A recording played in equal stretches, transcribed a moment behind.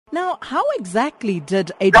Now, how exactly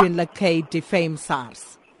did Adrian Lakay defame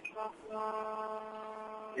SARS?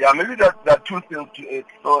 Yeah, maybe there are two things to it.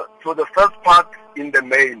 So the first part in the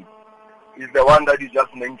mail is the one that you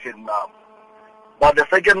just mentioned now. But the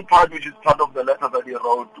second part, which is part of the letter that he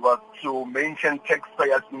wrote, was to mention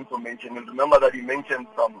taxpayers' information. And remember that he made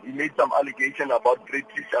some allegation about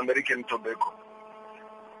British American tobacco.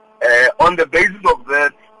 On the basis of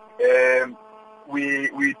that,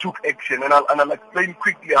 we took action, and I'll explain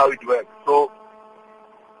quickly how it works. So,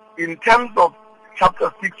 in terms of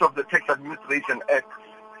Chapter 6 of the Tax Administration Act,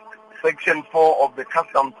 Section 4 of the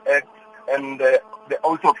Customs Act, and the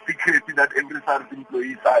oath of secrecy that every SARS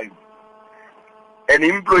employee signs, an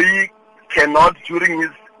employee cannot during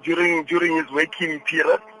his working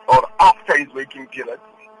period or after his working period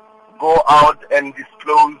go out and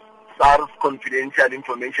disclose SARS confidential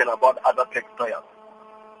information about other taxpayers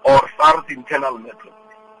or SARS internal matters.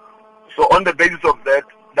 So on the basis of that,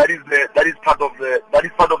 that is part of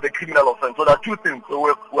the criminal offense. So there are two things.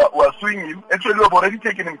 So we're suing him. Actually, we have already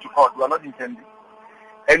taken him to court. We are not intending,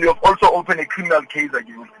 and we have also opened a criminal case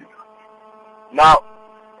against him. Now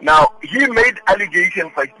he made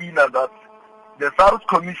allegations, Sakina, that the SARS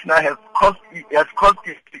commissioner has caused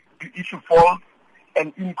it to issue false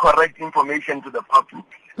and incorrect information to the public.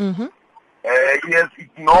 Mm-hmm. He has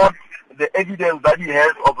ignored the evidence that he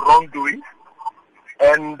has of wrongdoing,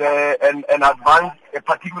 and advanced a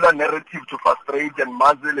particular narrative to frustrate and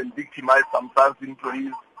muzzle and victimize some SARS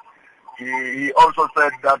employees. He also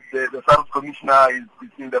said that the SARS commissioner is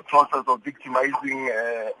in the process of victimizing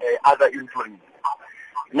other employees.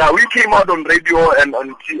 Now we came out on radio and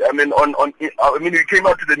we came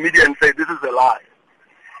out to the media and said this is a lie,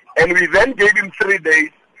 and we then gave him 3 days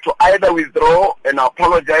to either withdraw and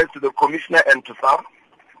apologize to the commissioner and to SARS,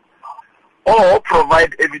 or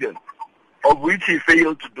provide evidence, of which he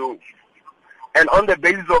failed to do. And on the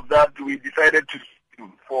basis of that, we decided to sue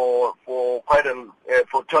him for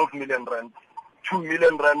 12 million rand, 2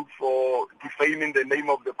 million rand for defaming the name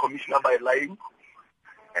of the commissioner by lying,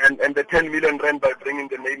 and the 10 million rand by bringing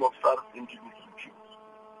the name of SARS into disrepute.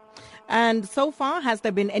 And so far, has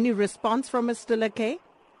there been any response from Mr. Lakay?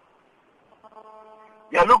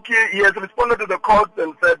 Yeah, look, he has responded to the court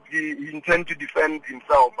and said he intends to defend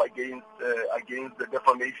himself against the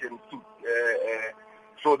defamation suit.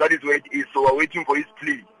 So that is where it is. So we're waiting for his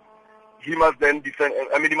plea. He must then defend.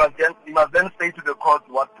 He must then say to the court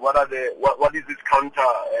what is his counter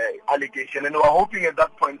allegation. And we're hoping at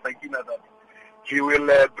that point, Sakina, that he will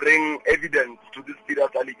bring evidence to this serious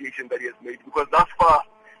allegation that he has made. Because thus far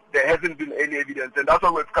there hasn't been any evidence, and that's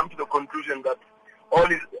why we've come to the conclusion that all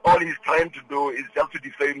he's trying to do is just to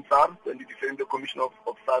defame SARS and to defame the commission of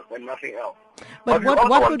SARS and nothing else. But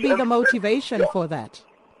what would be the motivation for that?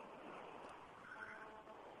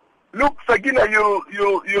 Look, Sakina,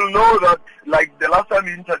 you'll know that, like the last time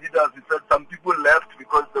he interviewed us, he said some people left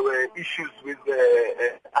because there were issues with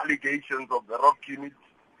the allegations of the rock unit,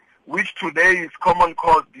 which today is common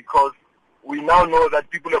cause because we now know that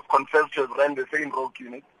people have confessed to have ran the same rock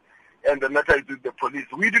unit, and the matter is with the police.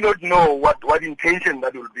 We do not know what intention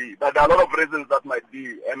that will be, but there are a lot of reasons that might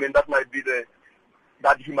be. That might be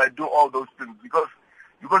that he might do all those things because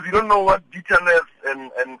you don't know what bitterness and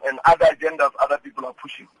other agendas other people are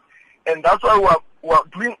pushing. And that's why we're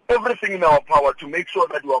doing everything in our power to make sure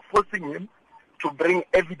that we are forcing him to bring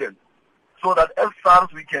evidence so that as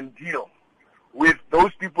SARS we can deal with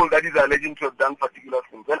those people that is alleging to have done particular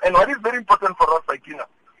things. And what is very important for us, Sakina,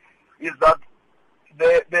 is that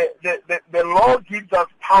the law gives us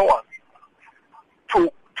power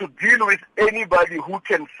to deal with anybody who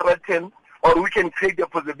can threaten or who can create the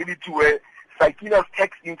possibility where Sakina's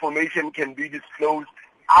tax information can be disclosed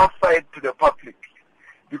outside to the public.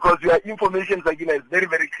 Because your information, Sakina, is very,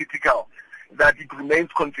 very critical that it remains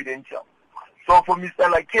confidential. So for Mr.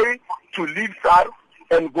 Lakay to leave SARS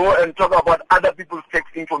and go and talk about other people's tax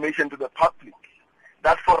information to the public,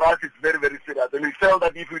 that for us is very, very serious. And we felt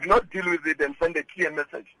that if we do not deal with it and send a clear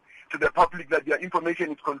message to the public that their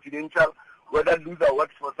information is confidential, whether loser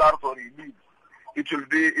works for SARS or he leaves, it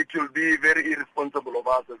will be very irresponsible of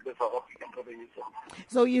us as the South African Revenue Service.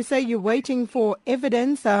 So you say you're waiting for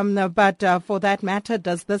evidence, but for that matter,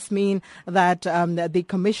 does this mean that the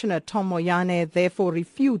Commissioner, Tom Moyane, therefore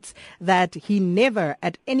refutes that he never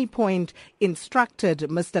at any point instructed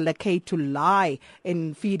Mr. Lakay to lie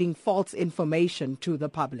in feeding false information to the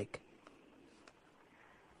public?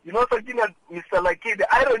 You know, Sakina, Mr. Lakay, the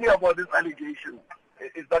irony about this allegation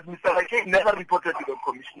is that Mr. Lakay never reported to the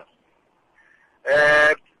Commissioner.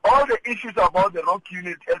 All the issues about the rock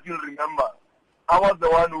unit, as you'll remember, I was the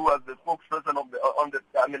one who was the spokesperson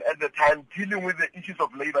at the time dealing with the issues of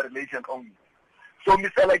labor relations only. So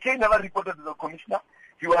Mr. Lakay never reported to the commissioner.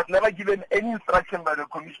 He was never given any instruction by the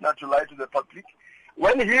commissioner to lie to the public.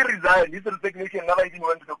 When he resigned, his resignation never even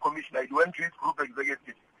went to the commissioner. It went to his group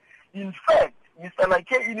executive. In fact, Mr.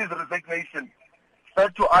 Lakay in his resignation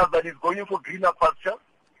said to us that he's going for greener pastures.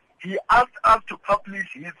 He asked us to publish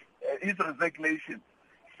his resignation,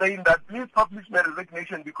 saying that please publish my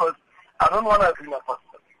resignation because I don't want a greener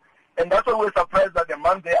pasture. And that's why we're surprised that a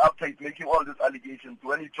month thereafter he's making all these allegations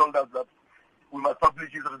when he told us that we must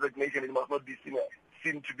publish his resignation. It must not be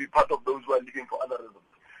seen to be part of those who are living for other reasons.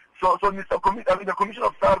 So the Commission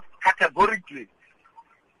of SARS categorically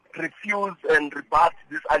refused and rebut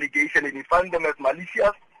this allegation, and he found them as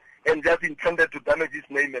malicious and just intended to damage his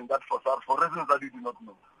name and that for SARS for reasons that we do not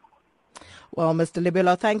know. Well, Mr.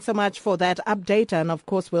 Lebelo, thanks so much for that update. And of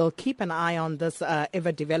course, we'll keep an eye on this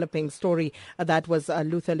ever-developing story. That was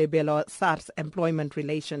Luther Lebelo, SARS Employment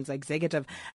Relations Executive.